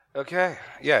Okay.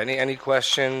 Yeah. Any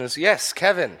questions? Yes,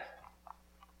 Kevin.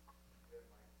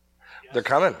 They're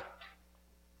coming.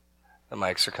 The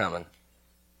mics are coming.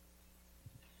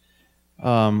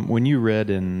 When you read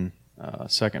in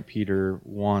 2 Peter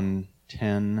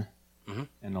 1:10 and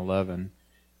 11,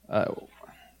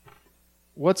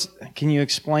 can you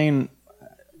explain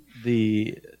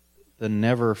the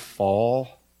never fall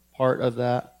part of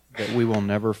that we will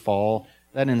never fall?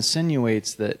 That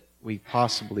insinuates that we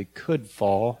possibly could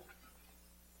fall.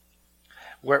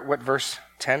 What verse?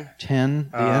 10?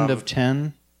 10, the end of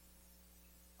 10.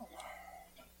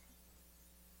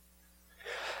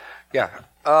 Yeah.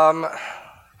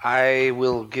 I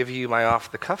will give you my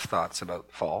off-the-cuff thoughts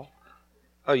about fall.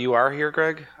 Oh, you are here,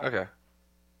 Greg? Okay.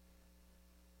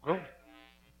 Oh.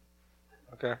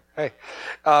 Okay. Hey.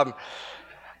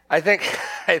 I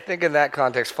think in that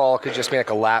context, fall could just mean like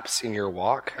a lapse in your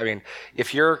walk. I mean,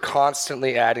 if you're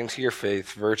constantly adding to your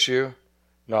faith virtue,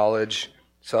 knowledge,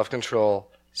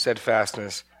 self-control,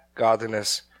 steadfastness,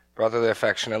 godliness, brotherly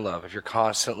affection, and love, if you're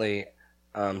constantly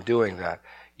doing that,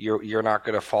 you're not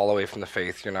going to fall away from the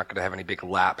faith. You're not going to have any big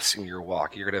lapse in your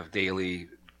walk. You're going to have daily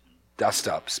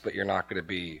dust-ups, but you're not going to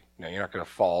be, you're not going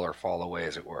to fall or fall away,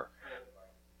 as it were.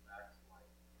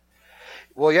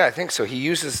 Well, yeah, I think so.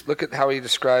 Look at how he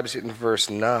describes it in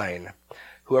verse 9.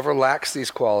 Whoever lacks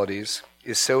these qualities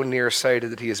is so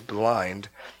nearsighted that he is blind,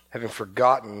 having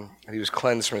forgotten that he was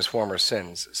cleansed from his former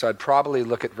sins. So I'd probably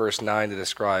look at verse 9 to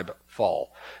describe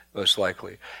fall, most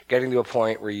likely. Getting to a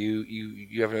point where you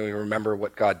haven't even remember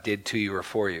what God did to you or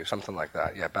for you, something like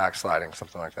that. Yeah, backsliding,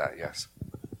 something like that, yes.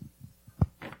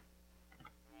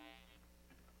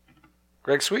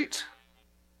 Greg Sweet.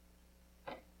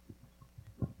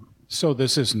 So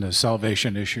this isn't a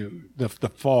salvation issue. The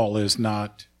fall is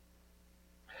not.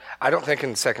 I don't think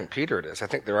in 2 Peter it is. I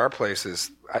think there are places,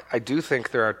 I do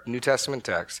think there are New Testament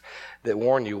texts that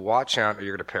warn you, watch out or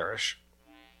you're going to perish.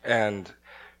 And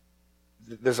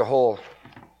there's a whole...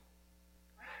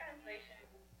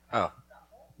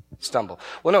 Stumble.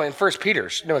 Well, no, in 2 Peter,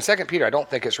 I don't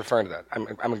think it's referring to that.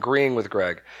 I'm agreeing with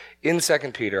Greg. In 2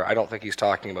 Peter, I don't think he's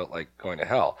talking about like going to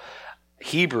hell.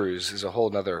 Hebrews is a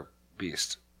whole other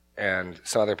beast. And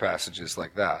some other passages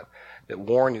like that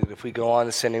warn you that if we go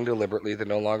on sinning deliberately, there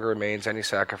no longer remains any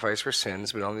sacrifice for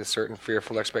sins, but only a certain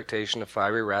fearful expectation of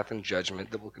fiery wrath and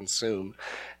judgment that will consume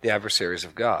the adversaries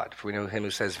of God. For we know him who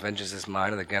says, vengeance is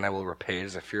mine, and again I will repay it,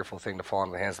 is a fearful thing to fall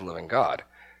into the hands of the living God.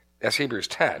 That's Hebrews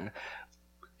 10.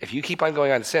 If you keep on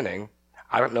going on sinning,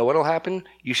 I don't know what will happen,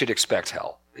 you should expect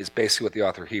hell, is basically what the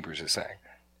author of Hebrews is saying.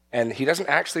 And he doesn't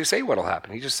actually say what will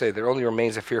happen. He just says there only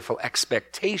remains a fearful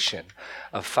expectation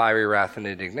of fiery wrath and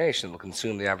indignation that will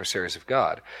consume the adversaries of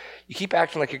God. You keep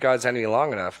acting like you're God's enemy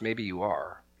long enough, maybe you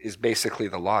are, is basically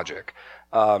the logic.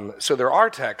 So there are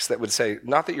texts that would say,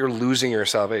 not that you're losing your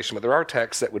salvation, but there are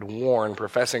texts that would warn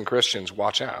professing Christians,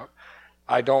 watch out.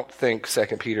 I don't think 2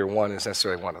 Peter 1 is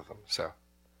necessarily one of them. So,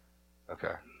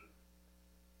 okay.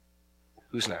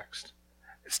 Who's next?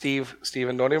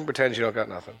 Stephen, don't even pretend you don't got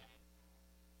nothing.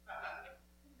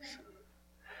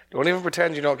 Don't even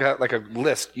pretend you don't got like a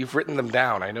list. You've written them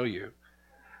down. I know you.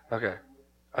 Okay.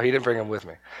 Oh, he didn't bring them with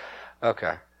me.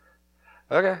 Okay.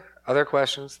 Okay. Other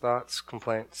questions, thoughts,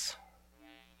 complaints?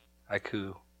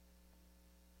 Haiku.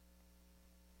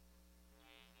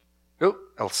 Oh,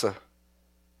 Elsa.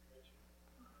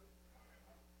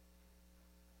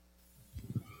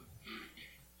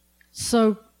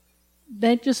 So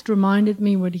that just reminded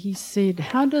me what he said.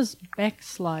 How does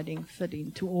backsliding fit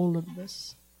into all of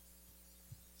this?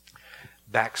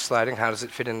 Backsliding, how does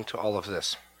it fit into all of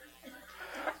this?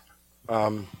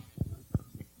 What?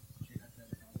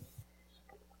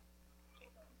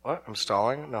 I'm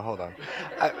stalling? No, hold on.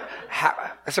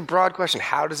 That's a broad question.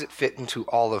 How does it fit into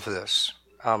all of this?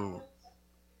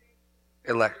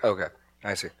 Okay,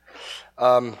 I see.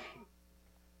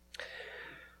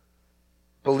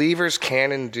 Believers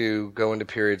can and do go into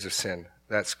periods of sin.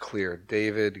 That's clear.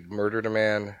 David murdered a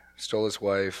man, stole his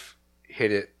wife,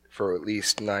 hid it for at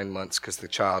least 9 months because the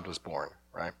child was born,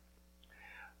 right?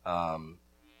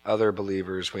 Other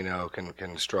believers we know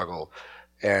can struggle.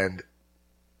 And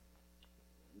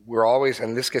we're always,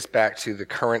 and this gets back to the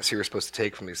currency we're supposed to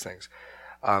take from these things.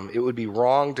 It would be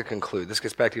wrong to conclude, this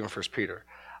gets back to even 1 Peter,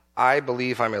 I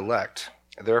believe I'm elect,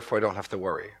 therefore I don't have to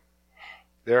worry.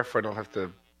 Therefore I don't have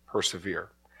to persevere.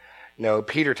 No,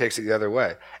 Peter takes it the other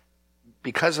way.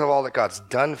 Because of all that God's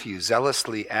done for you,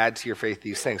 zealously add to your faith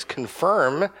these things.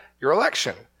 Confirm your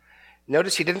election.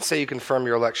 Notice he didn't say you confirm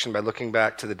your election by looking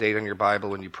back to the date on your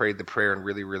Bible when you prayed the prayer and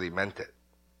really, really meant it.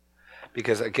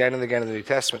 Because again and again in the New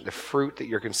Testament, the fruit that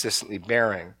you're consistently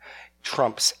bearing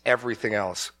trumps everything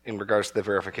else in regards to the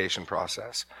verification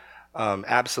process.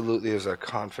 Absolutely, there's a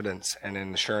confidence and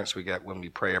an assurance we get when we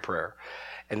pray a prayer.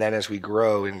 And then as we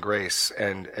grow in grace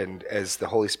and as the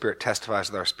Holy Spirit testifies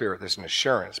with our spirit, there's an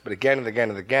assurance. But again and again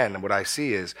and again, and what I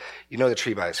see is, you know the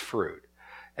tree by its fruit.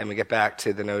 And we get back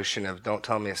to the notion of, don't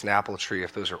tell me it's an apple tree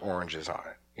if those are oranges on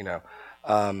it, you know.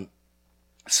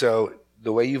 So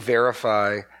the way you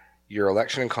verify your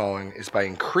election and calling is by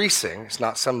increasing. It's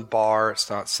not some bar. It's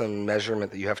not some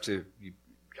measurement that you have to,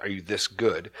 are you this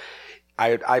good?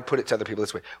 I put it to other people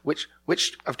this way.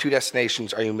 Which of two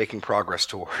destinations are you making progress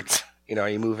towards? You know, are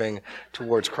you moving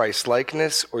towards Christ's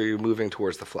likeness or are you moving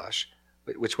towards the flesh?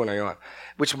 Which one are you on?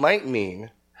 Which might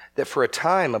mean that for a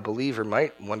time a believer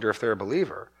might wonder if they're a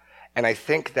believer. And I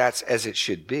think that's as it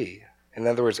should be. In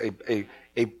other words,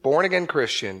 a born-again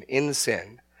Christian in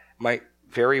sin might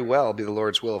very well be the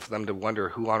Lord's will for them to wonder,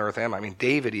 who on earth am I? I mean,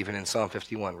 David, even in Psalm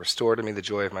 51, restore to me the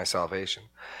joy of my salvation.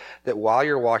 That while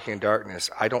you're walking in darkness,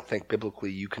 I don't think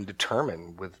biblically you can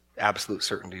determine with absolute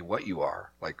certainty what you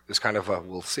are. Like, this kind of a,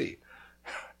 we'll see.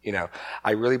 You know,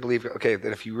 I really believe, okay,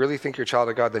 that if you really think you're a child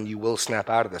of God, then you will snap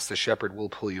out of this. The shepherd will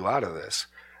pull you out of this.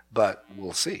 But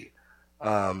we'll see.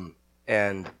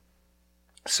 And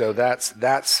so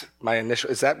that's my initial,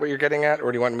 is that what you're getting at?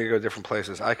 Or do you want me to go different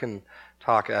places? I can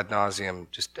talk ad nauseum,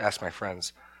 just ask my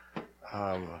friends.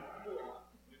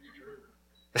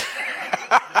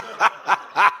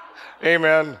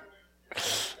 Amen.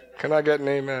 Can I get an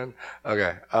amen?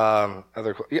 Okay.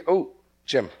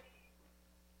 Jim.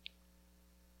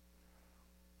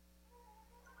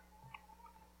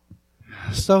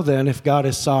 So then, if God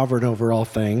is sovereign over all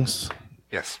things,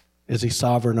 yes, is he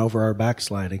sovereign over our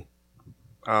backsliding?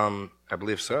 I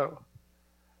believe so.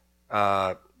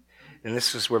 And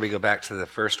this is where we go back to the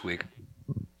first week.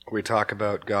 We talk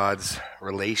about God's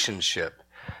relationship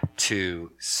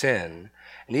to sin.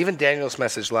 And even Daniel's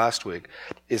message last week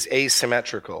is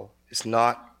asymmetrical. It's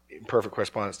not in perfect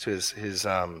correspondence to his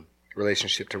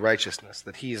relationship to righteousness,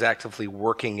 that he is actively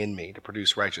working in me to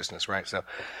produce righteousness, right? So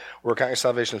work out your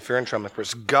salvation with fear and trembling, for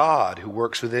it's God who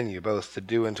works within you, both to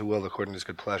do and to will according to his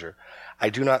good pleasure. I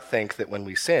do not think that when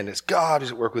we sin, it's God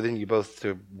who's at work within you, both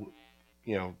to,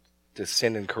 you know, to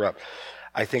sin and corrupt.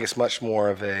 I think it's much more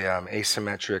of a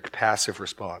asymmetric, passive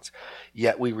response.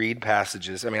 Yet we read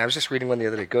passages. I mean, I was just reading one the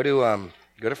other day. Go to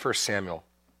 1 Samuel.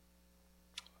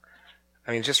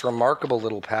 I mean, just remarkable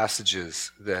little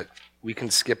passages that we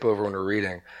can skip over when we're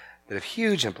reading that have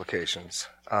huge implications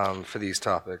for these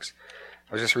topics.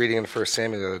 I was just reading in 1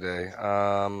 Samuel the other day.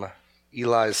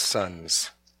 Eli's sons.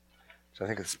 So I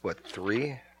think it's,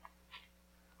 3?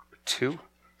 2?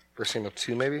 1 Samuel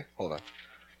 2 maybe? Hold on.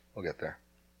 We'll get there.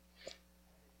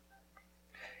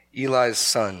 Eli's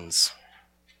sons.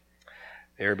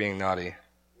 They are being naughty.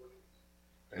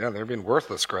 Yeah, they're being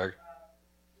worthless, Greg.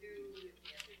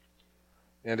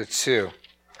 And a 2.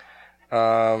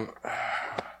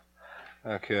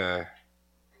 Okay.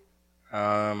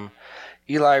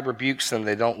 Eli rebukes them.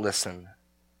 They don't listen.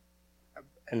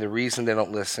 And the reason they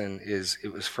don't listen is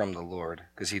it was from the Lord,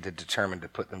 because he had determined to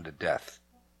put them to death.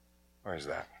 Where is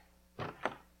that?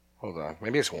 Hold on.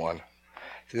 Maybe it's 1.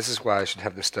 See, this is why I should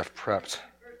have this stuff prepped.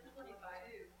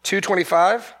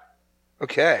 2:25?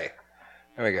 Okay.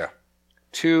 There we go.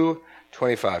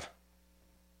 2:25.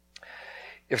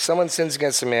 If someone sins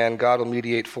against a man, God will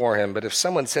mediate for him. But if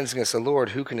someone sins against the Lord,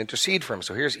 who can intercede for him?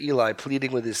 So here's Eli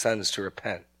pleading with his sons to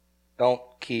repent. Don't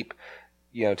keep,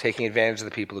 taking advantage of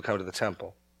the people who come to the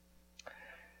temple.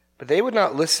 But they would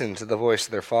not listen to the voice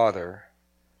of their father,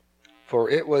 for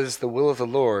it was the will of the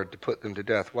Lord to put them to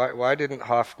death. Why didn't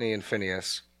Hophni and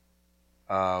Phinehas,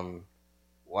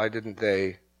 why didn't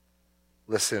they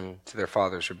listen to their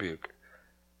father's rebuke?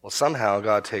 Well, somehow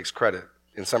God takes credit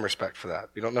in some respect for that.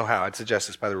 We don't know how. I'd suggest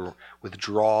it's by the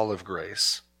withdrawal of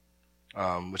grace,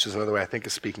 which is another way I think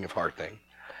of speaking of heart thing.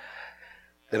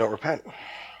 They don't repent.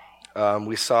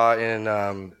 We saw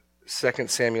in 2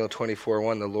 Samuel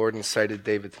 24:1, the Lord incited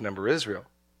David to number Israel.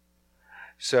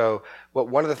 So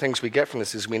one of the things we get from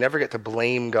this is we never get to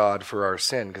blame God for our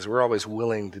sin, because we're always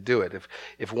willing to do it.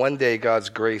 If one day God's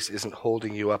grace isn't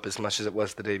holding you up as much as it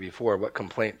was the day before, what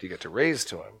complaint do you get to raise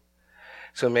to him?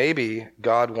 So maybe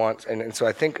God wants, and so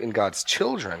I think in God's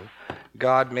children,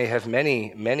 God may have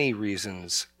many, many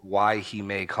reasons why he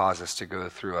may cause us to go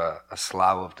through a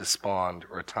slough of despond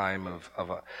or a time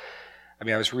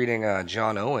I was reading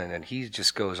John Owen, and he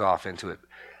just goes off into it.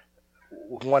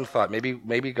 One thought,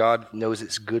 maybe God knows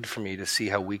it's good for me to see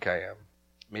how weak I am.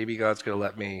 Maybe God's going to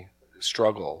let me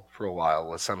struggle for a while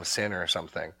with some sin or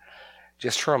something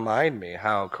just to remind me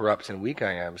how corrupt and weak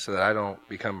I am so that I don't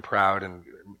become proud. And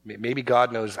maybe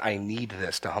God knows I need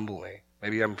this to humble me.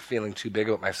 Maybe I'm feeling too big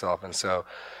about myself. And so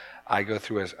I go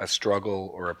through a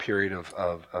struggle or a period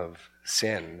of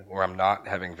sin where I'm not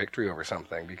having victory over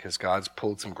something because God's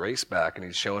pulled some grace back and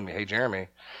he's showing me, hey, Jeremy,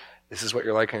 this is what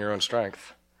you're like in your own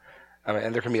strength. I mean,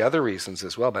 and there can be other reasons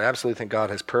as well, but I absolutely think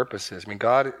God has purposes. I mean,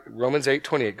 Romans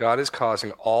 8:28, God is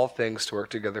causing all things to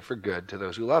work together for good to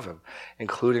those who love him,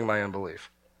 including my unbelief,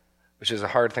 which is a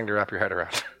hard thing to wrap your head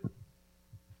around.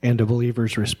 And a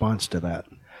believer's response to that.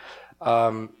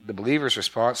 The believer's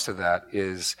response to that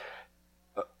is,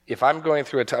 if I'm going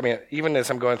through even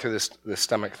as I'm going through this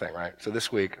stomach thing, right? So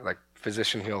this week, like,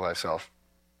 physician heal thyself,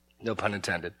 no pun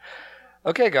intended.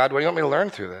 Okay, God, what do you want me to learn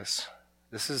through this?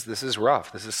 This is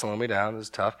rough. This is slowing me down. This is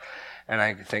tough. And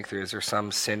I think, is there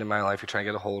some sin in my life you're trying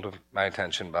to get a hold of my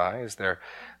attention by?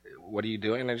 What are you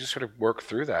doing? And I just sort of work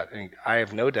through that. And I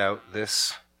have no doubt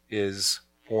this is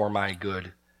for my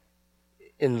good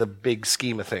in the big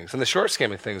scheme of things. In the short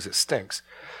scheme of things, it stinks.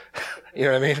 You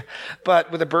know what I mean?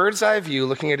 But with a bird's eye view,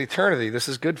 looking at eternity, this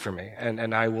is good for me.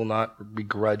 And I will not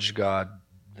begrudge God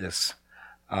this,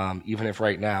 even if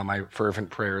right now my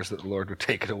fervent prayer is that the Lord would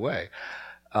take it away.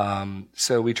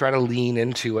 So we try to lean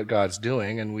into what God's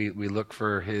doing, and we look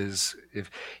for his,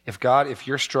 if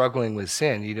you're struggling with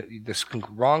sin, this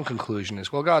wrong conclusion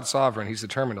is, well, God's sovereign, he's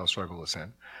determined I'll struggle with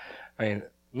sin. I mean,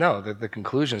 no, the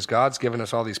conclusion is God's given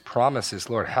us all these promises.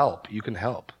 Lord, help. You can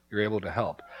help. You're able to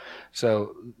help.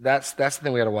 So that's the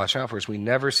thing we got to watch out for, is we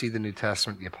never see the New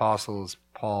Testament, the apostles,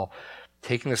 Paul,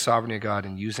 taking the sovereignty of God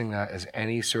and using that as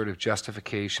any sort of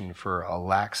justification for a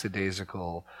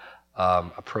lackadaisical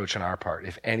approach on our part.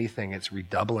 If anything, it's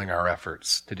redoubling our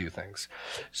efforts to do things.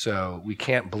 So we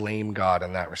can't blame God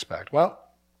in that respect. Well,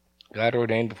 God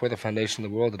ordained before the foundation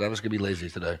of the world that I was going to be lazy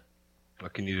today.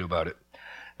 What can you do about it?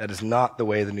 That is not the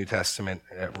way the New Testament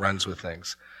runs with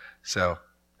things. So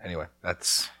anyway,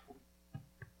 that's...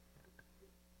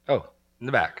 Oh, in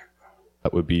the back.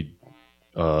 That would be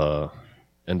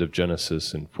end of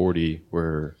Genesis in 40,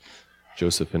 where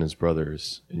Joseph and his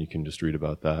brothers, and you can just read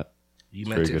about that. You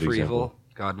meant it for evil,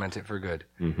 God meant it for good.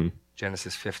 Mm-hmm.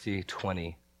 Genesis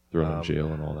 50:20. Thrown in jail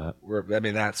and all that.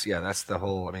 That's the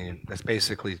whole, that's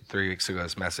basically 3 weeks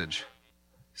ago's message.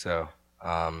 So,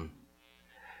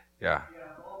 yeah.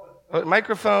 Oh,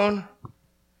 microphone.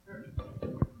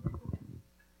 You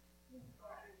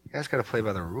guys got to play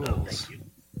by the rules.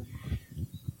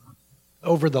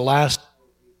 Over the last,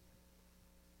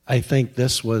 I think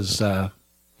this was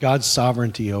God's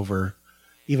sovereignty over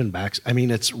even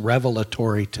it's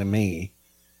revelatory to me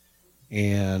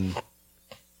and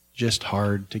just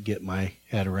hard to get my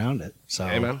head around it. So,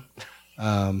 Amen.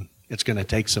 It's going to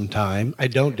take some time. I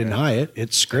don't deny it.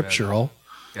 It's scriptural.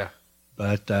 Amen. Yeah.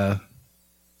 But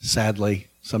sadly,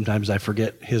 sometimes I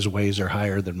forget his ways are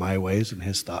higher than my ways and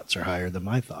his thoughts are higher than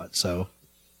my thoughts. So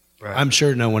right. I'm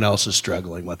sure no one else is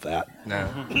struggling with that. No.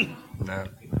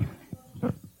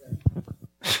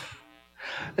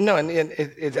 No, and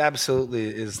it absolutely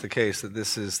is the case that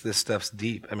this stuff's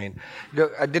deep.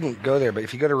 I didn't go there, but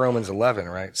if you go to Romans 11,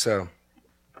 right? So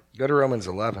go to Romans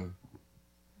 11.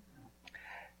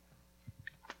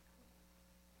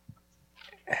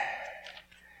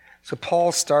 So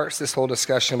Paul starts this whole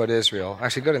discussion about Israel.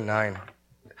 Actually, go to 9.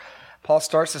 Paul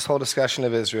starts this whole discussion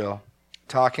of Israel,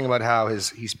 talking about how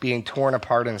he's being torn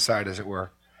apart inside, as it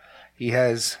were. He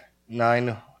has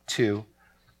 9:2.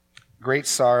 Great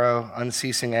sorrow,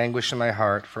 unceasing anguish in my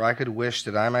heart, for I could wish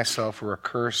that I myself were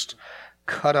accursed,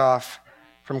 cut off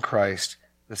from Christ,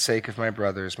 for the sake of my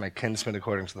brothers, my kinsmen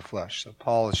according to the flesh. So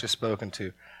Paul has just spoken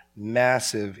to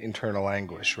massive internal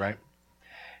anguish, right?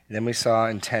 And then we saw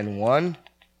in 10:1,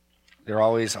 they're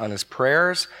always on his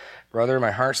prayers. Brother, my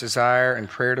heart's desire and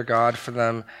prayer to God for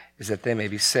them is that they may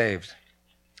be saved.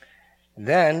 And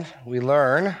then we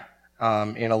learn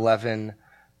in 11,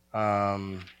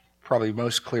 probably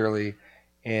most clearly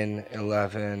in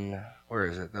 11, where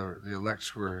is it? The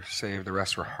elect were saved, the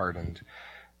rest were hardened.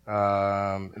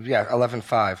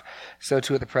 11:5. So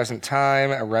too at the present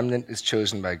time, a remnant is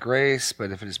chosen by grace,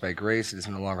 but if it is by grace, it is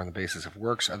no longer on the basis of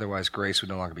works. Otherwise, grace would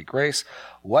no longer be grace.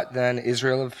 What then?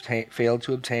 Israel failed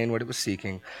to obtain what it was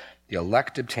seeking. The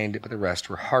elect obtained it, but the rest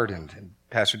were hardened. And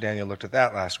Pastor Daniel looked at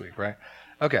that last week, right?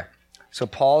 Okay. So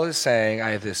Paul is saying, I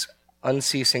have this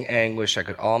unceasing anguish. I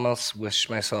could almost wish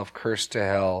myself cursed to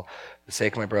hell for the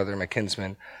sake of my brother and my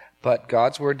kinsman. But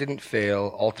God's word didn't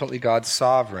fail. Ultimately, God's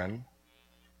sovereign.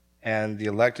 And the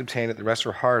elect obtained it, the rest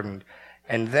were hardened.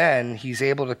 And then he's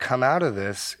able to come out of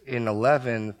this in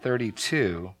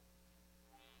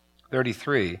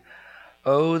 11:33.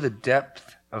 Oh, the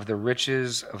depth of the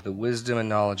riches of the wisdom and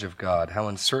knowledge of God. How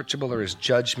unsearchable are his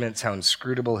judgments, how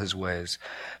inscrutable his ways.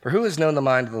 For who has known the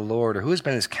mind of the Lord, or who has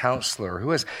been his counselor, or who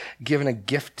has given a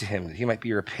gift to him that he might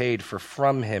be repaid? For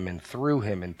from him and through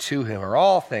him and to him are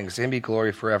all things. To him be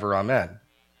glory forever. Amen.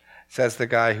 Says the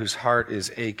guy whose heart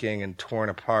is aching and torn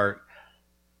apart.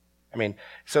 I mean,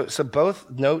 so both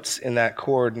notes in that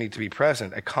chord need to be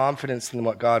present. A confidence in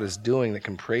what God is doing that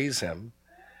can praise him,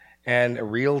 and a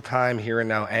real-time here and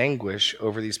now anguish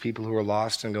over these people who are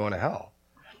lost and going to hell.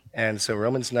 And so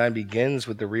Romans 9 begins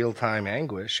with the real-time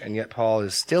anguish, and yet Paul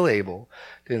is still able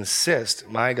to insist,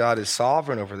 my God is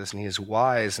sovereign over this, and he is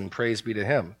wise, and praise be to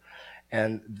him.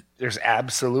 And there's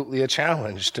absolutely a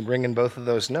challenge to bring in both of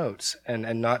those notes,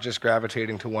 and not just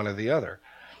gravitating to one or the other.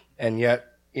 And yet,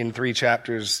 in 3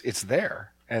 chapters, it's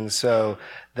there. And so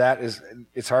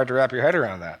it's hard to wrap your head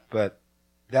around that, but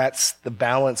that's the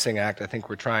balancing act I think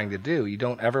we're trying to do. You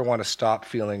don't ever want to stop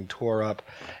feeling tore up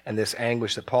and this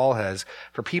anguish that Paul has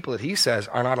for people that he says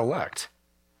are not elect.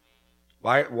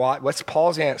 What's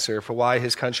Paul's answer for why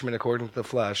his countrymen, according to the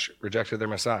flesh, rejected their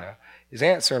Messiah? His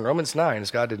answer in Romans 9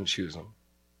 is God didn't choose them.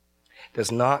 It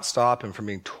does not stop him from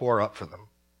being tore up for them.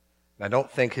 And I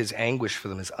don't think his anguish for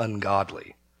them is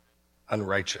ungodly,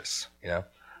 unrighteous,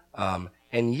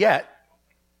 and yet,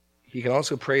 he can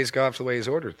also praise God for the way he's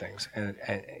ordered things. And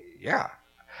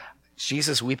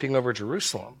Jesus weeping over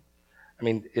Jerusalem. I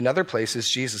mean, in other places,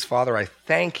 Jesus, Father, I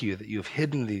thank you that you have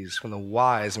hidden these from the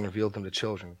wise and revealed them to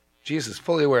children. Jesus,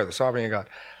 fully aware of the sovereignty of God.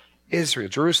 Israel,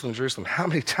 Jerusalem, Jerusalem, how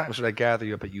many times would I gather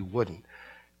you up, but you wouldn't?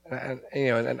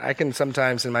 And I can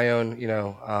sometimes in my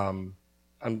own,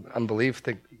 unbelief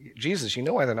think, Jesus, you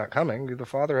know why they're not coming. The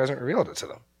Father hasn't revealed it to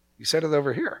them. You said it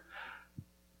over here.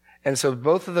 And so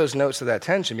both of those notes of that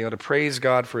tension, being able to praise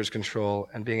God for his control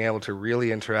and being able to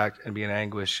really interact and be in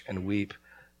anguish and weep,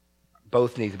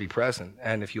 both need to be present.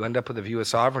 And if you end up with a view of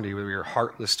sovereignty where you're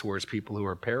heartless towards people who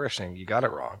are perishing, you got it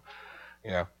wrong.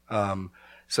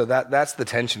 So that's the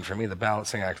tension for me. The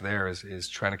balancing act there is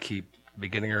trying to keep the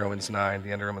beginning of Romans 9,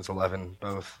 the end of Romans 11,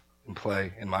 both in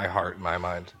play in my heart, in my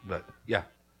mind. But yeah.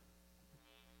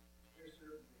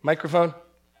 Microphone.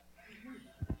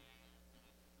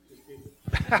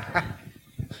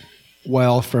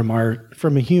 Well, from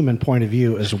a human point of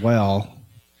view as well,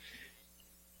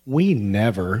 we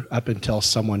never, up until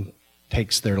someone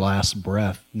takes their last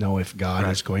breath, know if God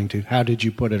is going to. How did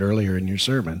you put it earlier in your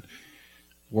sermon?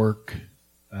 Work.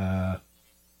 How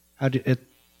did it?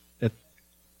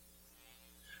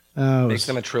 Make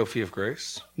them a trophy of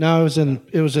grace. No,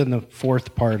 it was in the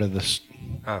fourth part of this.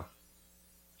 Oh.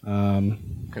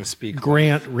 Can speak.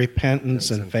 Grant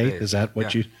repentance and faith. Is that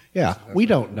what you? Yeah, we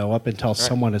don't know up until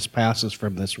someone passes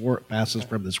from this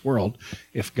world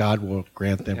if God will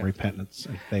grant them repentance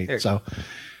and faith. So,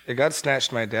 God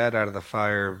snatched my dad out of the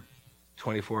fire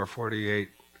 24, 48,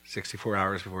 64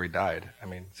 hours before he died. I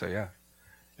mean, so yeah.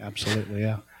 Absolutely,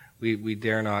 yeah. We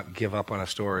dare not give up on a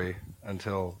story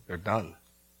until they're done.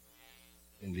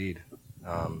 Indeed.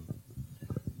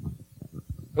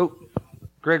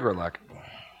 Greg Rolack.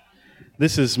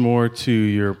 This is more to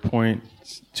your point,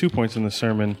 2 points in the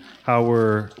sermon, how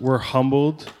we're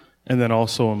humbled and then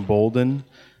also emboldened.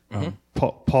 Mm-hmm.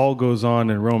 Paul goes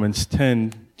on in Romans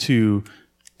 10 to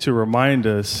remind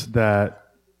us that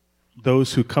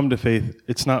those who come to faith,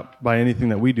 it's not by anything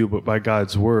that we do, but by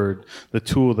God's word, the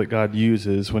tool that God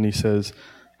uses when he says,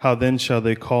 how then shall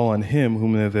they call on him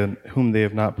whom they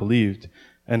have not believed?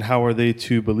 And how are they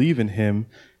to believe in him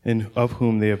of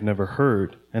whom they have never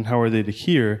heard? And how are they to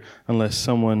hear without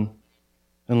someone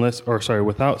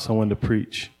to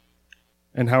preach?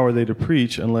 And how are they to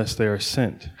preach unless they are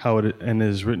sent? And it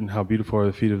is written, how beautiful are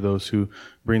the feet of those who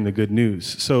bring the good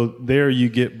news. So there you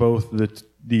get both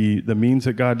the means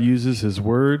that God uses, his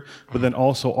word, but then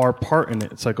also our part in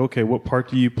it. It's like, okay, what part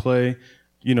do you play?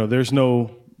 There's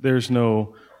no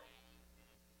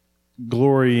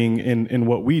glorying in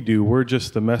what we do. We're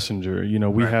just the messenger.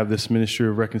 We have this ministry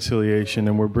of reconciliation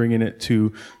and we're bringing it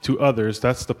to others.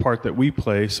 That's the part that we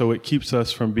play. So it keeps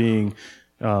us from being,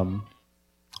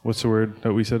 what's the word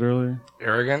that we said earlier?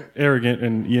 Arrogant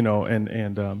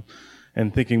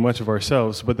and thinking much of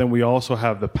ourselves. But then we also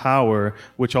have the power,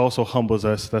 which also humbles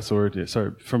us. That's the word.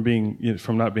 Sorry, from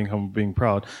not being humble, being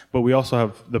proud. But we also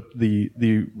have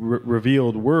the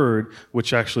revealed word,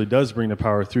 which actually does bring the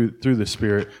power through the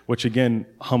Spirit, which again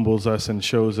humbles us and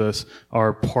shows us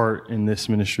our part in this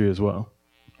ministry as well.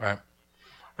 Right.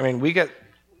 I mean,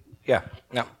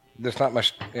 no, there's not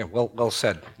much. Yeah, well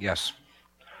said. Yes.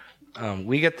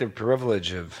 We get the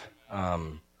privilege of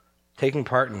taking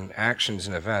part in actions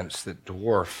and events that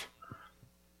dwarf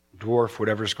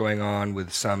whatever's going on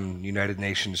with some United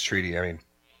Nations treaty. I mean,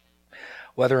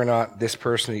 Whether or not this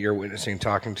person that you're witnessing,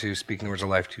 talking to, speaking the words of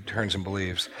life to, turns and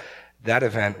believes, that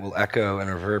event will echo and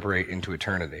reverberate into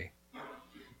eternity.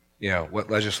 What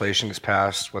legislation is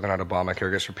passed, whether or not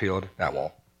Obamacare gets repealed, that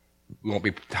won't. We won't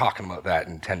be talking about that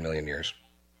in 10 million years.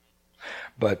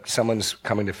 But someone's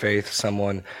coming to faith,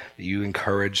 someone that you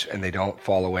encourage and they don't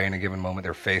fall away in a given moment,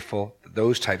 they're faithful,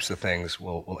 those types of things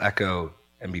will echo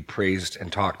and be praised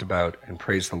and talked about and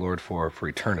praise the Lord for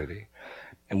eternity.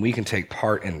 And we can take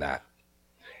part in that.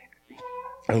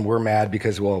 And we're mad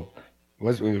because, you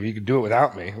could do it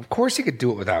without me. Of course he could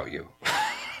do it without you.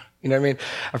 You know what I mean?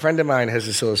 A friend of mine has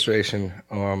this illustration,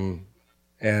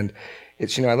 and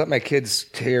it's, I let my kids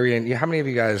carry in. How many of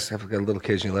you guys have got little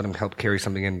kids and you let them help carry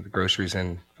something in, the groceries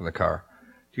in from the car?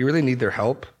 Do you really need their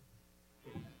help?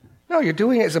 No, you're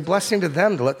doing it as a blessing to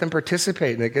them, to let them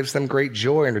participate, and it gives them great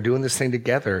joy, and they're doing this thing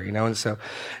together, And so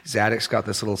Zadok's got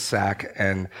this little sack,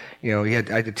 and, I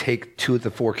had to take 2 of the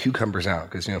 4 cucumbers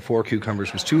out because, 4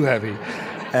 cucumbers was too heavy.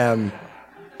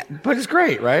 But it's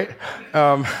great, right?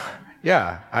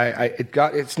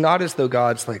 It's not as though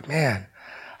God's like, man,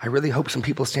 I really hope some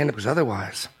people stand up because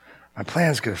otherwise my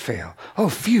plan's going to fail. Oh,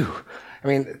 phew. I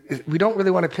mean, we don't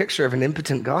really want a picture of an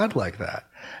impotent God like that.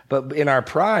 But in our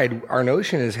pride, our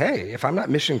notion is, hey, if I'm not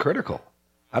mission critical,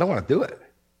 I don't want to do it.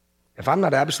 If I'm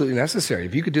not absolutely necessary,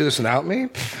 if you could do this without me,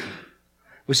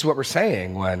 which is what we're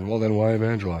saying then why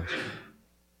evangelize?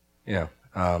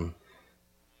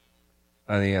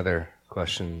 Any other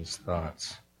questions,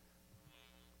 thoughts?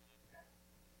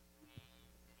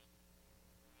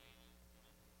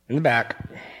 In the back,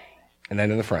 and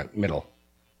then in the front, middle.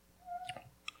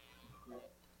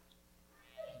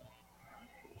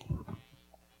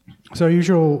 So our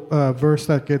usual verse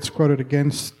that gets quoted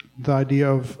against the idea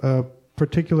of a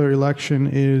particular election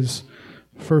is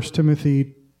 1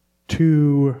 Timothy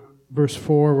 2, verse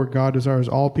 4, where God desires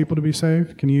all people to be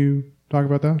saved. Can you talk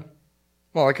about that?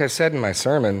 Well, like I said in my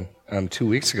sermon 2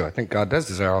 weeks ago, I think God does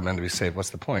desire all men to be saved. What's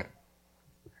the point?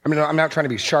 I mean, I'm not trying to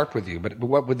be sharp with you, but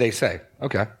what would they say?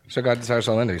 Okay, so God desires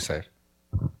all men to be saved.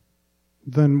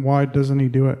 Then why doesn't he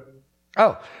do it?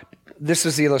 Oh, this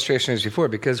is the illustration as before,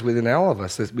 because within all of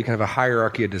us, we can have a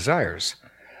hierarchy of desires.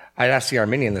 I'd ask the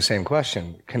Arminian the same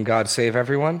question. Can God save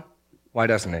everyone? Why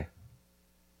doesn't he?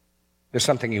 There's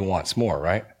something he wants more,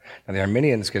 right? And the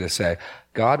Arminian's going to say,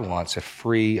 God wants a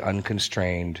free,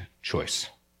 unconstrained choice.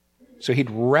 So he'd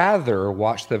rather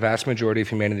watch the vast majority of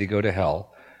humanity go to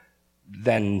hell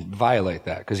than violate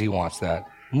that, because he wants that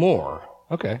more.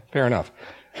 Okay, fair enough.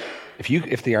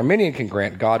 If the Arminian can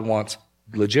grant God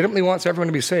legitimately wants everyone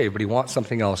to be saved, but he wants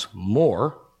something else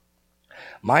more,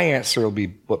 my answer will be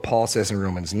what Paul says in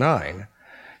Romans 9,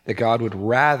 that God would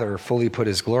rather fully put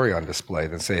his glory on display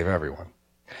than save everyone.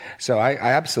 So I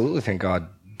absolutely think God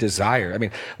desires. I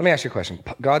mean, let me ask you a question.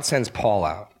 God sends Paul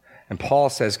out, and Paul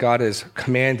says God has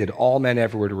commanded all men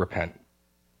everywhere to repent.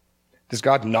 Does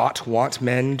God not want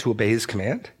men to obey his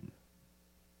command?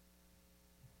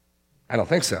 I don't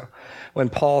think so. When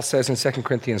Paul says in 2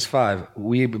 Corinthians 5,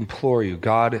 we implore you,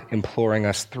 God imploring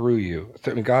us through you,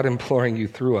 God imploring you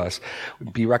through us,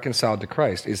 be reconciled to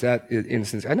Christ. Is that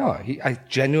instance? I know. I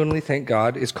genuinely think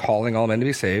God is calling all men to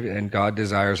be saved, and God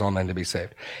desires all men to be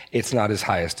saved. It's not his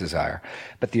highest desire.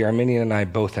 But the Arminian and I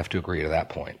both have to agree to that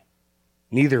point.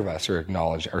 Neither of us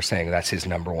are saying that's his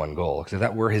number one goal. Because if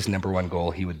that were his number one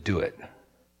goal, he would do it.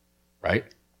 Right?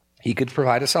 He could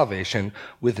provide a salvation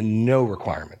with no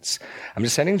requirements. I'm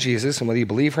just sending Jesus, and whether you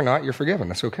believe or not, you're forgiven.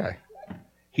 That's okay.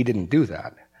 He didn't do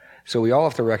that. So we all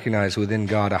have to recognize within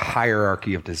God a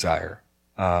hierarchy of desire.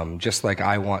 Just like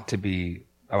I want to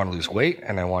lose weight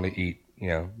and I want to eat,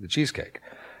 the cheesecake.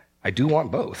 I do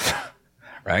want both,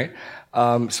 right?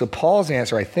 So Paul's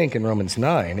answer, I think, in Romans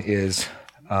 9 is...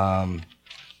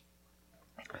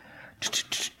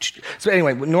 So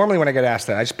anyway, normally when I get asked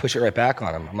that, I just push it right back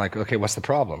on them. I'm like, okay, what's the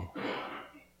problem?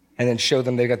 And then show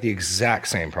them they've got the exact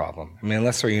same problem. I mean,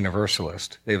 unless they're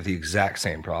universalist, they have the exact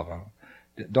same problem.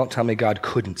 Don't tell me God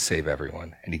couldn't save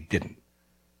everyone, and he didn't.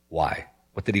 Why?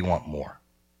 What did he want more?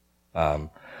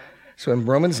 So in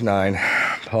Romans 9,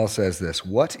 Paul says this,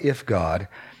 what if God,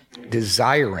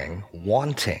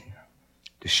 wanting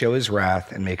to show his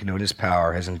wrath and make known his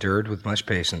power, has endured with much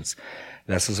patience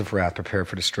vessels of wrath prepared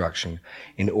for destruction,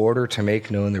 in order to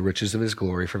make known the riches of his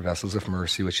glory for vessels of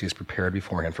mercy, which he has prepared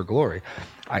beforehand for glory.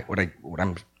 What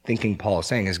I'm thinking Paul is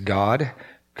saying is God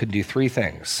could do three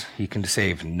things. He can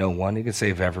save no one, he can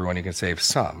save everyone, he can save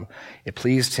some. It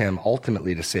pleased him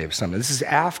ultimately to save some. And this is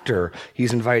after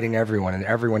he's inviting everyone, and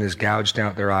everyone has gouged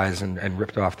out their eyes and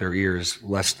ripped off their ears,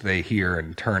 lest they hear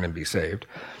and turn and be saved.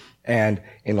 And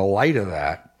in the light of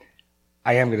that,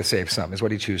 I am going to save some, is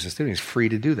what he chooses to do. He's free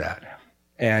to do that.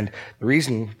 And the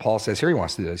reason Paul says here he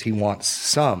wants to do this, he wants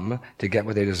some to get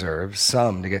what they deserve,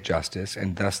 some to get justice,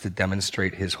 and thus to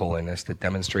demonstrate his holiness, to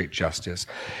demonstrate justice,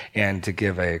 and to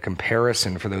give a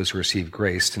comparison for those who receive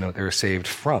grace to know what they're saved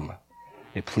from.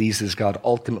 It pleases God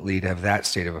ultimately to have that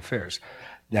state of affairs.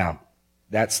 Now,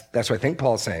 that's what I think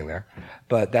Paul's saying there,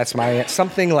 but that's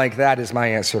something like that is my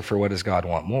answer for what does God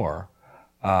want more.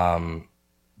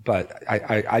 But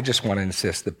I just want to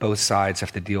insist that both sides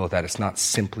have to deal with that. It's not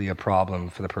simply a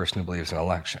problem for the person who believes in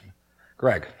election.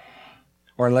 Greg,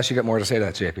 or unless you got more to say to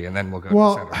that, JP, and then we'll go to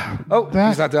the center. Oh,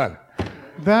 he's not done.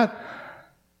 That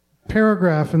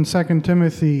paragraph in 2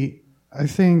 Timothy, I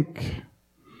think,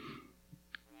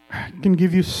 can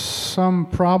give you some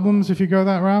problems if you go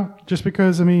that route. Just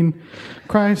because, I mean,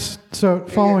 Christ, so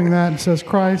following that, it says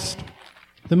Christ,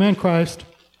 the man Christ,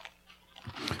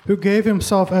 who gave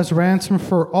himself as ransom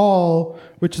for all,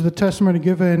 which is the testimony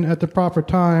given at the proper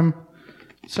time.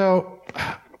 So,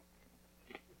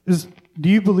 do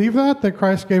you believe that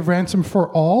Christ gave ransom for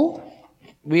all?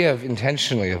 We have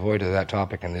intentionally avoided that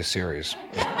topic in this series.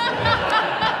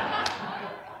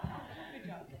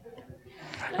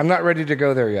 I'm not ready to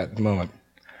go there yet at the moment.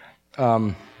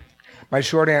 My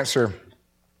short answer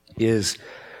is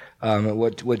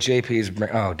what JP's...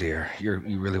 Oh, dear.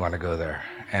 You really want to go there.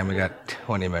 And we got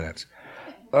 20 minutes.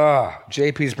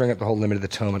 JP's bring up the whole limited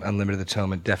atonement, unlimited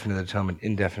atonement, definite atonement,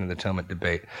 indefinite atonement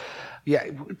debate.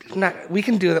 Yeah, we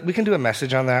can do that. We can do a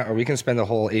message on that, or we can spend the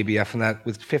whole ABF on that.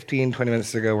 With 15, 20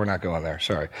 minutes to go, we're not going there.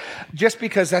 Sorry. Just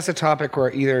because that's a topic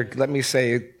where either let me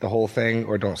say the whole thing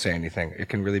or don't say anything. It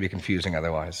can really be confusing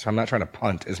otherwise. So I'm not trying to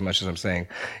punt as much as I'm saying,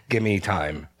 give me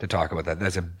time to talk about that.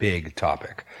 That's a big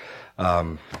topic.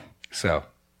 So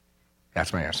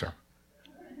that's my answer.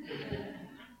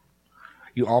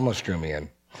 You almost drew me in.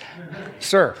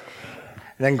 Sir.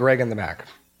 And then Greg in the back.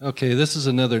 Okay, this is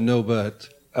another no but.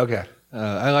 Okay.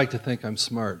 I like to think I'm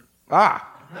smart.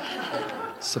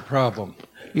 It's a problem.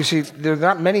 You see, there are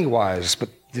not many wise, but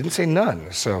didn't say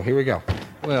none, so here we go.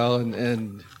 Well,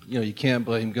 and you can't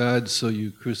blame God, so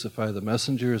you crucify the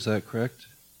messenger, is that correct?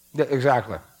 Yeah,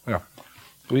 exactly. Yeah.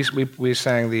 We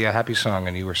sang the happy song,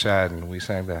 and you were sad, and we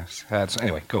sang the sad song.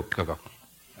 Anyway, go.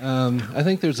 I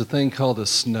think there's a thing called a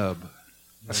snub.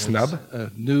 A snub? A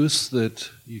noose that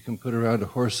you can put around a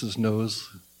horse's nose,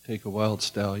 take a wild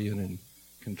stallion and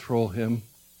control him.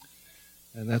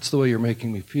 And that's the way you're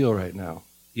making me feel right now.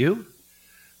 You?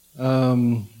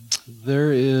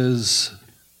 There is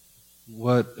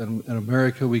what in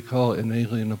America we call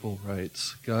inalienable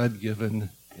rights, God-given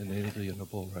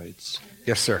inalienable rights.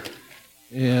 Yes, sir.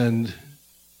 And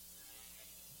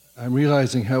I'm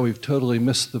realizing how we've totally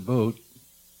missed the boat.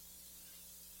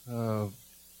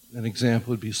 An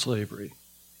example would be slavery.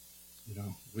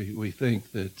 We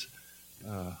think that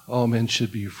all men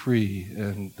should be free,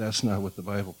 and that's not what the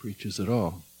Bible preaches at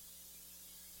all.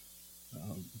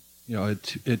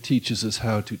 It teaches us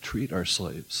how to treat our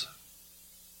slaves.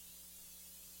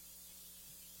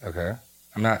 Okay.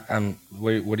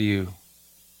 Where are you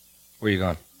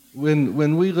going?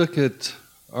 When we look at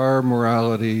our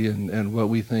morality and what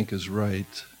we think is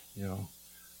right,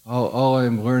 all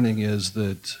I'm learning is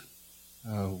that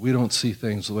we don't see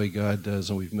things the way God does,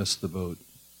 and we've missed the boat.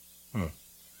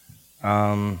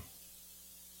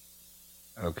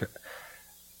 Okay.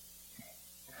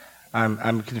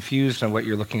 I'm confused on what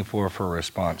you're looking for a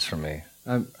response from me.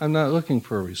 I'm not looking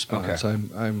for a response. Okay.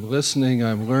 I'm listening.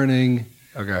 I'm learning.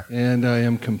 Okay. And I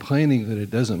am complaining that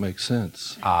it doesn't make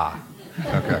sense.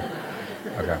 Okay.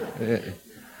 Okay.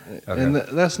 And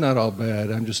that's not all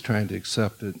bad. I'm just trying to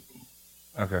accept it.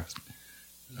 Okay.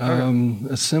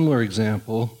 A similar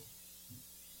example.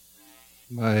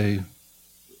 My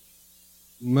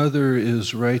mother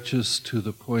is righteous to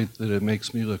the point that it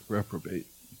makes me look reprobate.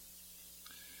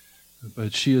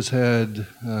 But she has had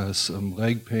some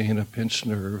leg pain, a pinched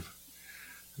nerve,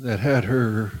 that had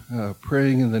her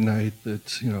praying in the night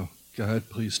that, God,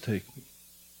 please take me.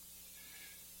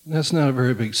 And that's not a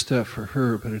very big step for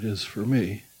her, but it is for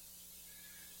me.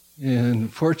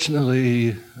 And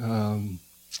fortunately,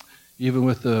 even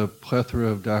with the plethora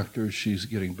of doctors, she's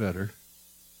getting better.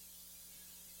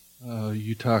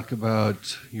 You talk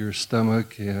about your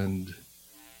stomach, and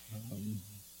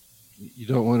you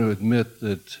don't want to admit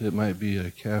that it might be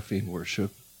a caffeine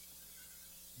worship,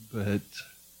 but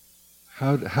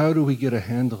how do we get a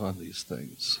handle on these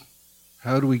things?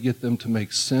 How do we get them to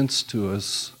make sense to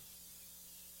us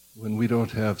when we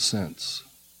don't have sense?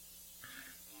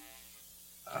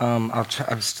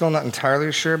 I'm still not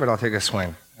entirely sure, but I'll take a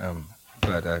swing.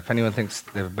 But if anyone thinks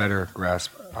they have a better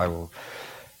grasp, I will.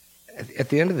 At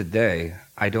the end of the day,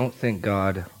 I don't think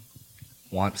God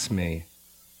wants me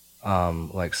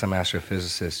like some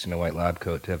astrophysicist in a white lab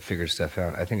coat to have figured stuff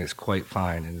out. I think it's quite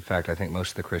fine. In fact, I think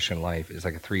most of the Christian life is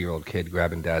like a 3-year-old kid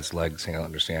grabbing dad's leg saying, I don't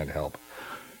understand, help.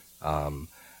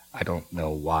 I don't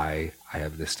know why I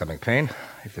have this stomach pain.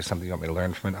 If there's something you want me to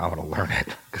learn from it, I want to learn it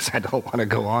because I don't want to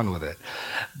go on with it.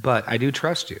 But I do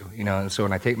trust you, and so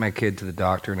when I take my kid to the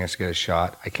doctor and he has to get a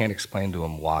shot, I can't explain to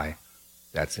him why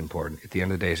that's important. At the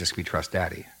end of the day, it's just we trust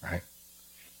daddy, right?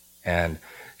 And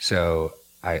so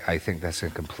I think that's a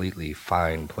completely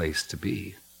fine place to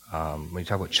be. When you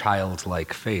talk about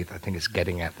childlike faith, I think it's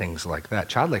getting at things like that.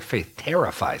 Childlike faith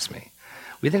terrifies me.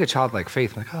 We think of childlike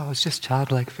faith, like, oh, it's just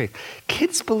childlike faith.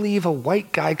 Kids believe a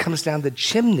white guy comes down the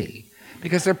chimney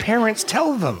because their parents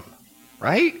tell them,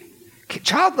 right?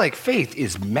 Childlike faith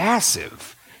is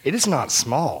massive. It is not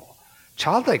small.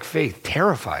 Childlike faith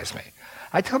terrifies me.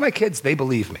 I tell my kids, they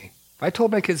believe me. If I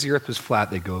told my kids the earth was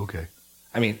flat, they'd go, okay.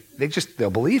 I mean,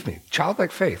 they'll believe me.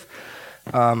 Childlike faith.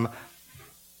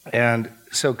 And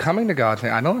so coming to God,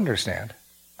 I don't understand.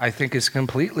 I think is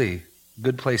completely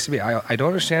good place to be. I don't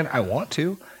understand. I want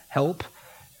to help.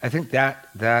 I think that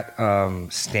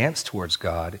stance towards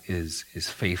God is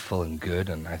faithful and good.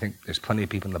 And I think there's plenty of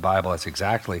people in the Bible that's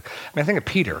exactly. I think of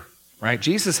Peter, right?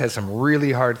 Jesus has some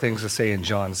really hard things to say in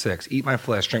John 6. Eat my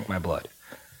flesh, drink my blood.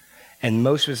 And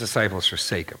most of his disciples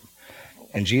forsake him.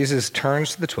 And Jesus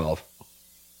turns to the 12,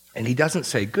 and he doesn't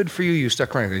say, good for you, you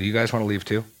stuck around. Do you guys want to leave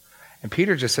too? And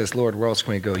Peter just says, Lord, where else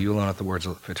can we go? You alone have the words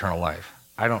of eternal life.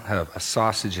 I don't have a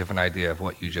sausage of an idea of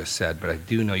what you just said, but I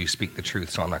do know you speak the truth,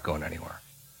 so I'm not going anywhere.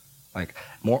 Like,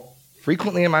 more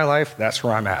frequently in my life, that's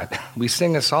where I'm at. We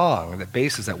sing a song that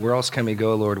bases that, where else can we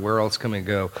go, Lord? Where else can we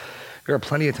go? There are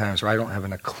plenty of times where I don't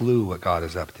have a clue what God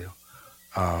is up to.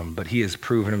 But he has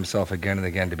proven himself again and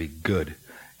again to be good.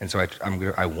 And so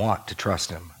I want to trust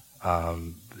him.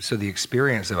 So the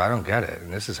experience of, I don't get it,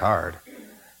 and this is hard.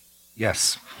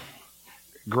 Yes.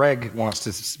 Greg wants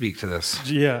to speak to this.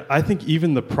 Yeah, I think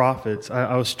even the prophets,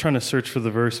 I was trying to search for the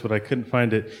verse, but I couldn't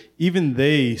find it. Even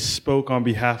they spoke on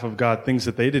behalf of God things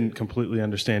that they didn't completely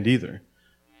understand either,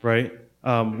 right?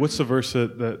 What's the verse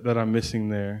that I'm missing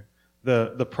there?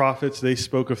 The prophets, they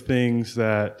spoke of things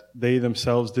that they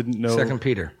themselves didn't know. 2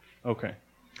 Peter. Okay.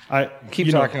 Keep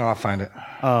talking, I'll find it.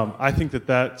 I think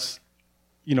that's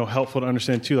helpful to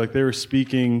understand too. Like they were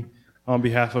speaking on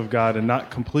behalf of God and not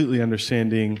completely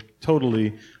understanding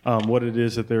totally what it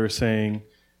is that they were saying,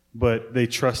 but they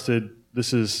trusted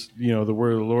this is the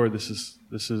word of the Lord. This is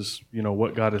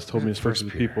what God has told me to speak to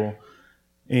the people,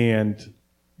 and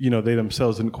they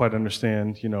themselves didn't quite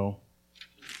understand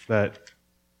that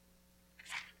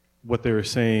what they were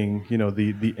saying.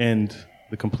 The end,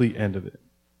 the complete end of it.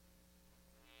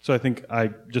 So I think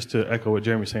just to echo what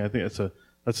Jeremy's saying, I think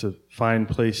that's a fine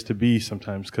place to be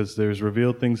sometimes, because there's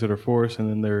revealed things that are for us, and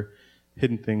then there are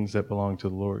hidden things that belong to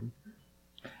the Lord.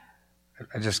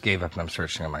 I just gave up and I'm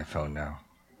searching on my phone now.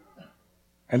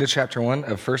 End of chapter 1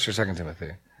 of 1st or 2nd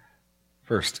Timothy?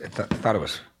 First, I thought it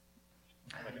was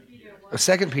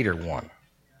 2 Peter 1.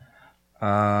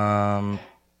 Now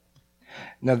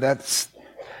that's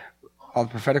all the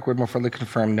prophetic word more fully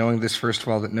confirmed, knowing this, first of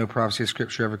all, that no prophecy of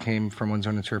Scripture ever came from one's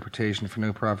own interpretation, for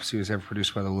no prophecy was ever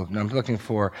produced by the will of man. I'm looking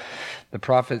for the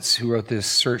prophets who wrote this,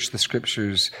 searched the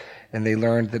Scriptures, and they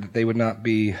learned that they would not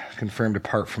be confirmed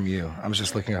apart from you. I was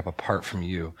just looking up apart from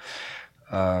you.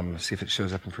 See if it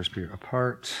shows up in 1 Peter.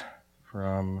 Apart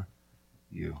from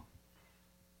you.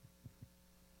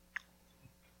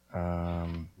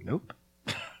 Nope.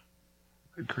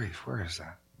 Good grief, where is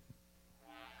that?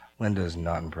 Linda is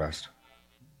not impressed.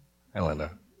 Hi,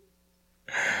 Linda.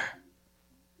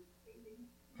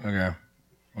 Okay.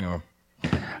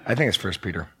 I think it's 1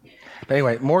 Peter. But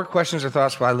anyway, more questions or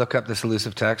thoughts while I look up this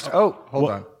elusive text? Oh, hold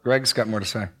on. Greg's got more to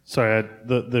say. Sorry,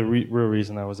 the real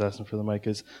reason I was asking for the mic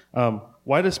is,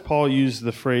 why does Paul use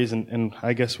the phrase, and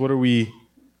I guess what's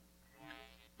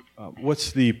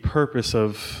the purpose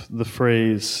of the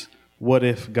phrase, what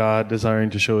if God desiring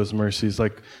to show his mercies?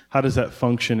 Like, how does that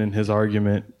function in his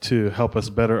argument to help us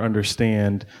better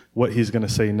understand what he's going to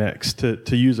say next?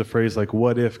 To use a phrase like,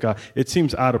 what if God? It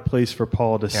seems out of place for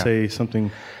Paul to say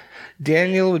something.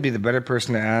 Daniel would be the better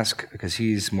person to ask because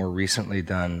he's more recently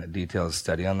done a detailed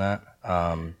study on that.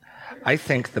 I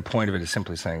think the point of it is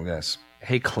simply saying this.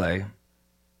 Hey, Clay,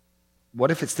 what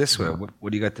if it's this way?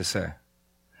 What do you got to say?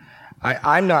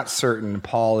 I'm not certain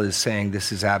Paul is saying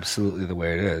this is absolutely the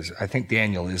way it is. I think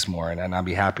Daniel is more, and I'd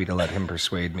be happy to let him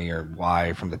persuade me or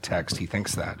why from the text he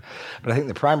thinks that. But I think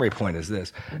the primary point is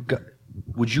this.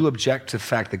 Would you object to the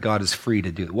fact that God is free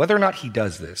to do it? Whether or not he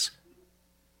does this,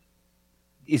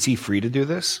 is he free to do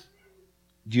this?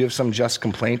 Do you have some just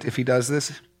complaint if he does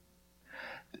this?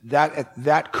 That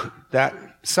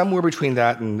somewhere between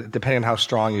that and depending on how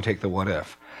strong you take the what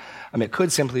if. I mean, it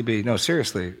could simply be, no,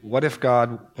 seriously, what if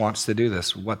God wants to do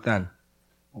this? What then?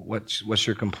 What's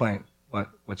your complaint?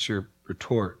 What's your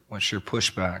retort? What's your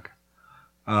pushback?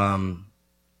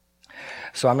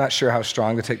 So I'm not sure how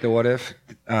strong to take the what if.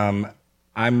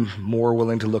 I'm more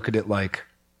willing to look at it like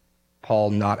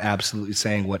Paul not absolutely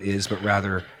saying what is, but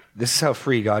rather this is how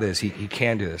free God is. He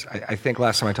can do this. I think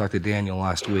last time I talked to Daniel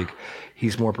last week,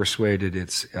 he's more persuaded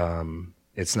it's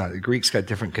not. The Greek's got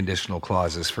different conditional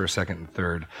clauses, first, second, and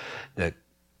third, that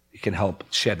can help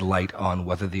shed light on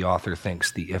whether the author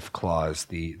thinks the if clause,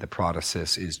 the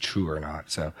protasis, is true or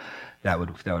not. So that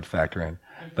would factor in.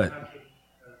 But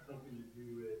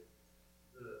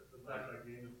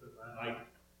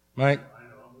Mike.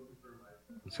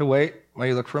 So wait. While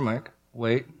you look for a mic,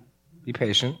 wait. Be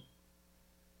patient.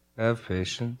 Have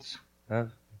patience. Yeah,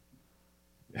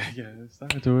 it's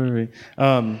not to worry.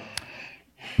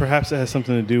 Perhaps it has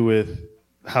something to do with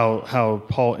how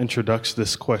Paul introduced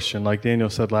this question. Like Daniel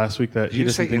said last week, that he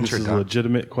doesn't think this is a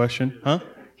legitimate question. Huh?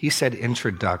 He said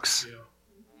introducts.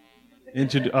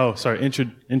 Introduces.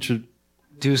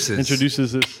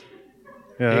 Introduces this.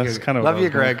 Yeah, that's kind of love you,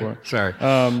 Greg. Sorry.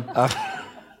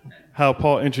 How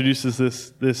Paul introduces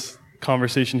this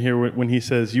conversation here when he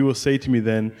says, "You will say to me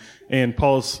then," and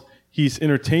he's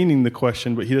entertaining the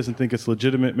question, but he doesn't think it's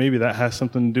legitimate. Maybe that has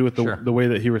something to do with the way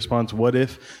that he responds. What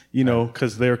if,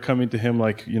 because they're coming to him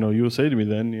like, you will say to me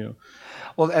then,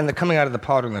 Well, and the coming out of the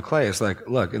potter and the clay is like,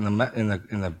 look, in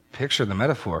the picture, the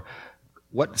metaphor,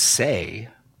 what say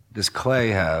does clay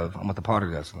have on what the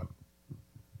potter does?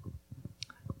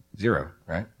 Zero,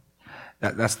 right?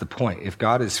 That's the point. If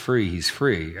God is free, he's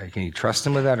free. Can you trust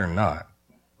him with that or not?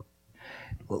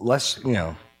 What else are we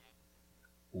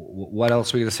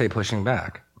going to say pushing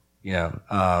back?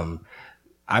 I'm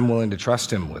willing to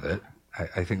trust him with it.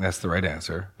 I think that's the right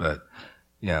answer. But,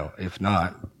 if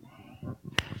not.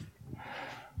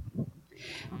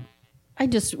 I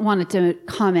just wanted to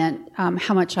comment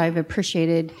how much I've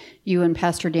appreciated you and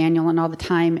Pastor Daniel and all the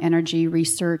time, energy,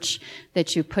 research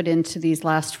that you put into these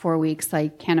last 4 weeks. I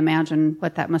can't imagine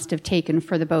what that must have taken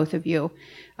for the both of you.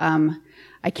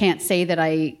 I can't say that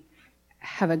I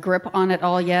have a grip on it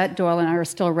all yet. Doyle and I are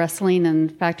still wrestling. And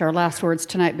in fact, our last words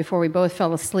tonight before we both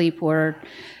fell asleep were,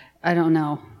 I don't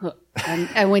know.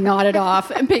 And we nodded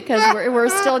off because we're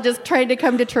still just trying to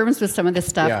come to terms with some of this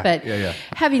stuff.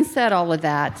 Having said all of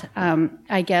that,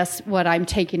 I guess what I'm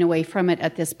taking away from it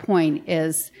at this point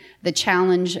is the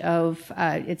challenge of,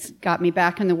 it's got me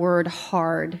back in the word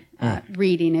hard,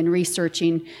 reading and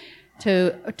researching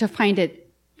to find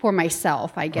it for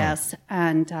myself, I guess.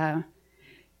 And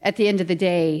at the end of the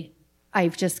day,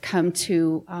 I've just come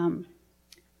to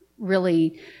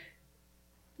really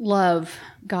love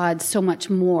God so much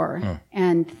more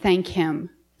and thank him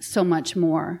so much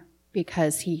more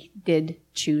because he did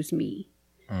choose me.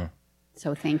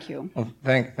 So thank you. Well,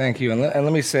 thank you. And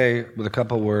let me say with a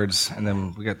couple words, and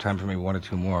then we got time for maybe one or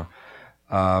two more.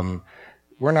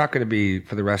 We're not going to be,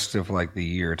 for the rest of the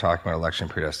year, talking about election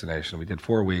predestination. We did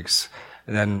 4 weeks,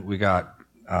 and then we got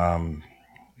Palm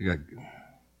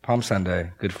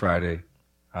Sunday, Good Friday,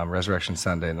 Resurrection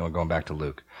Sunday, and then we're going back to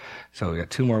Luke. So we got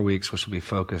 2 more weeks, which will be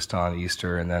focused on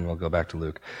Easter, and then we'll go back to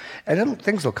Luke. And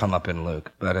things will come up in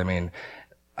Luke. But I mean,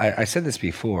 I said this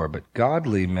before, but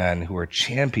godly men who are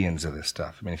champions of this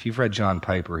stuff. I mean, if you've read John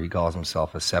Piper, he calls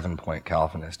himself a 7-point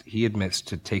Calvinist. He admits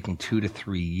to taking 2 to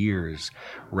 3 years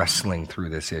wrestling through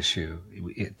this issue,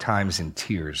 at times in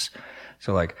tears.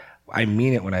 So I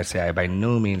mean it when I say I by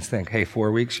no means think, hey,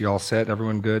 4 weeks, you all set,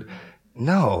 everyone good?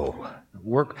 No.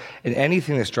 Work in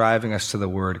anything that's driving us to the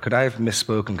word. Could I have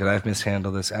misspoken? Could I have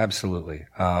mishandled this? Absolutely.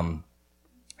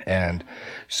 And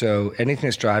so anything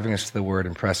that's driving us to the word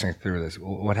and pressing through this,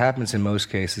 what happens in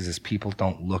most cases is people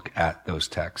don't look at those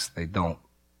texts. They don't.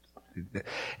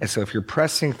 And so if you're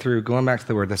pressing through, going back to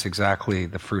the word, that's exactly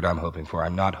the fruit I'm hoping for.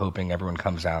 I'm not hoping everyone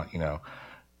comes out,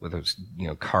 with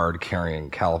a,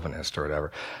 card-carrying Calvinist or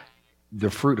whatever.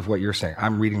 The fruit of what you're saying,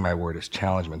 I'm reading my word as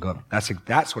challengement.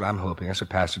 That's what I'm hoping. That's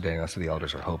what Pastor Daniel, that's what the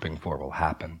elders are hoping for will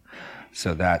happen.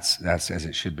 So that's as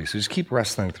it should be. So just keep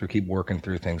wrestling through, keep working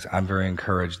through things. I'm very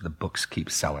encouraged the books keep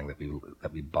selling that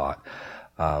we bought,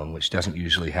 which doesn't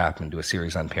usually happen. Do a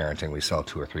series on parenting, we sell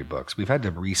 2 or 3 books. We've had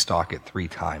to restock it 3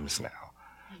 times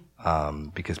now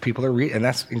because people are reading, and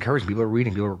that's encouraging. People are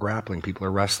reading, people are grappling, people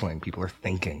are wrestling, people are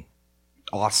thinking.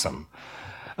 Awesome.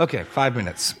 Okay, 5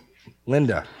 minutes.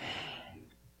 Linda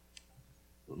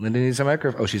needs a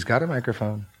microphone. Oh, she's got a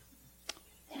microphone.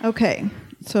 Okay.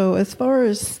 So as far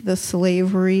as the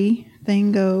slavery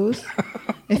thing goes,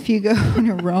 if you go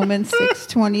to Romans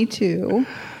 6:22,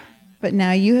 But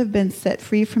now you have been set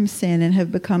free from sin and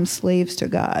have become slaves to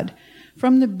God.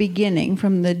 From the beginning,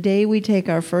 from the day we take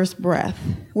our first breath,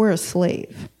 we're a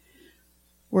slave.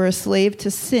 We're a slave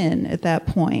to sin at that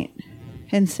point,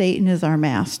 and Satan is our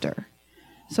master.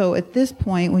 So at this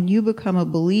point, when you become a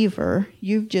believer,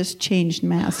 you've just changed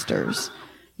masters.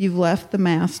 You've left the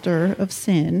master of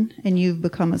sin, and you've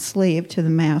become a slave to the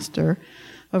master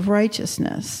of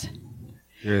righteousness.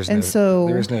 There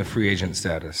is no free agent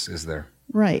status, is there?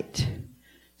 Right.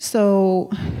 So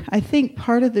I think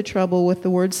part of the trouble with the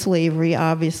word slavery,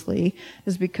 obviously,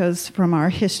 is because from our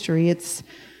history, it's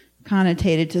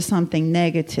connotated to something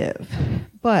negative.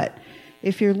 But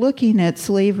if you're looking at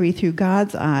slavery through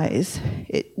God's eyes,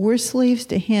 we're slaves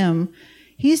to Him.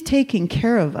 He's taking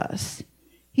care of us.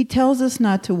 He tells us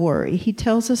not to worry. He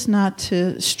tells us not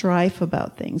to strife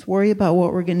about things, worry about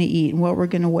what we're going to eat and what we're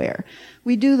going to wear.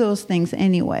 We do those things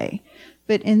anyway.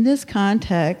 But in this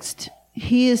context,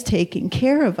 He is taking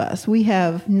care of us. We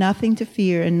have nothing to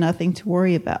fear and nothing to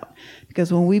worry about.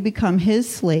 Because when we become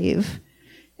His slave,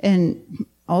 and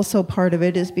also part of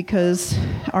it is because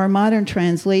our modern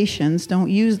translations don't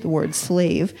use the word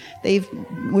slave,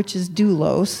 which is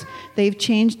doulos. They've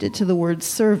changed it to the word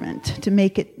servant to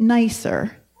make it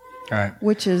nicer. All right.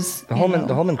 Which is the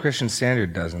Holman Christian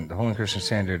Standard doesn't. The Holman Christian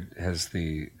Standard is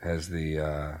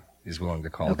willing to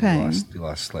call it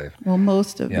doulos slave. Well,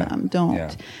 most of them don't.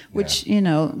 Yeah. Which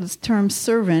the term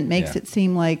servant makes it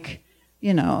seem like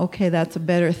okay, that's a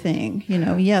better thing.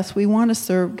 Yes, we want to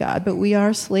serve God, but we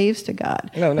are slaves to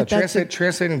God. No.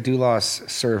 Translating doulos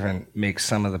servant makes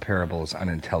some of the parables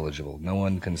unintelligible. No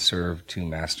one can serve two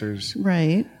masters.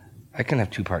 Right. I can have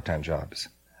two part-time jobs.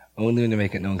 Only to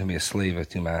make it known can be a slave of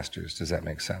two masters. Does that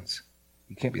make sense?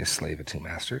 You can't be a slave of two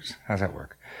masters. How does that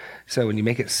work? So when you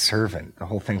make it servant, the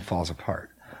whole thing falls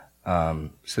apart.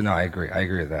 So no, I agree. I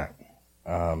agree with that.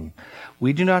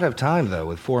 We do not have time, though,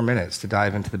 with 4 minutes to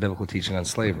dive into the biblical teaching on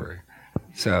slavery.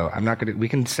 So I'm not going to. We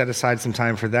can set aside some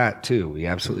time for that too. We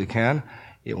absolutely can.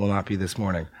 It will not be this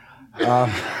morning.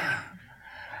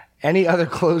 Any other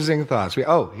closing thoughts?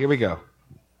 Here we go.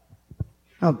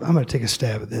 I'm going to take a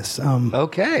stab at this.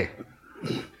 Okay.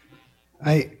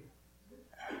 I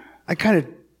kind of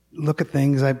look at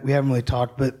things. We haven't really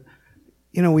talked, but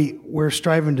we're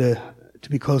striving to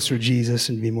be closer to Jesus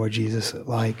and to be more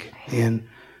Jesus-like. And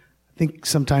I think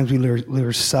sometimes we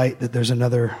lose sight that there's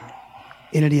another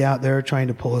entity out there trying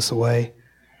to pull us away.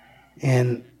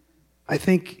 And I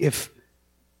think if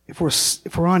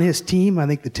we're on His team, I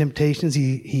think the temptations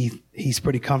he's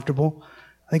pretty comfortable.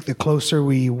 I think the closer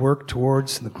we work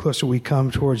towards, the closer we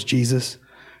come towards Jesus,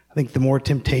 I think the more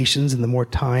temptations and the more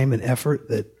time and effort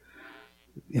that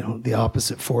the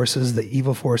opposite forces, the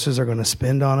evil forces, are going to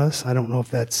spend on us. I don't know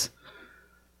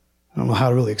how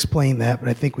to really explain that, but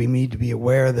I think we need to be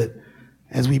aware that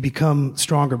as we become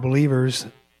stronger believers,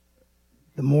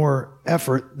 the more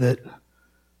effort that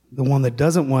the one that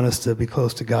doesn't want us to be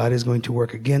close to God is going to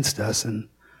work against us. And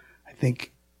I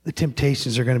think the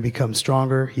temptations are going to become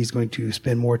stronger. He's going to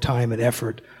spend more time and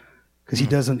effort because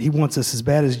he wants us as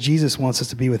bad as Jesus wants us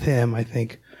to be with Him. I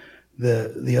think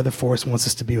the other force wants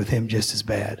us to be with Him just as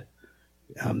bad.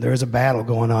 There is a battle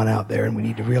going on out there, and we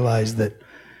need to realize that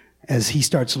as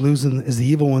the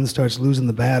evil one starts losing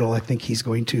the battle, I think he's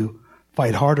going to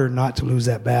fight harder not to lose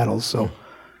that battle. So,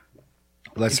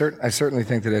 well, I certainly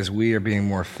think that as we are being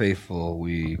more faithful,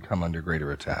 we come under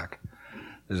greater attack.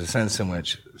 There's a sense in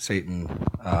which Satan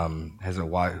has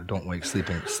a don't wake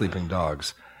sleeping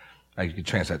dogs. I could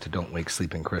translate that to don't wake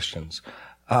sleeping Christians.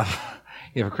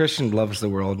 If a Christian loves the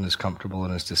world and is comfortable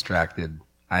and is distracted,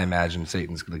 I imagine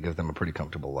Satan's going to give them a pretty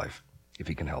comfortable life, if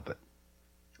he can help it.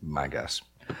 My guess.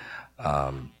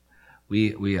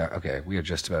 We are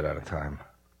just about out of time.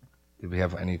 Did we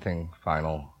have anything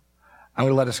final? I'm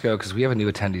going to let us go because we have a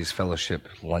new attendees fellowship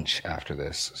lunch after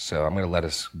this. So I'm going to let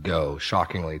us go,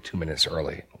 shockingly, 2 minutes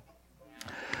early.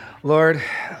 Lord,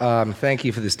 thank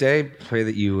you for this day. Pray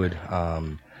that you would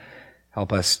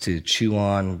help us to chew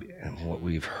on what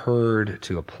we've heard,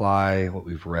 to apply what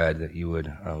we've read, that you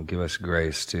would give us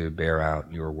grace to bear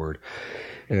out your word.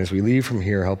 And as we leave from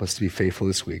here, help us to be faithful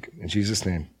this week. In Jesus'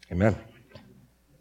 name, amen.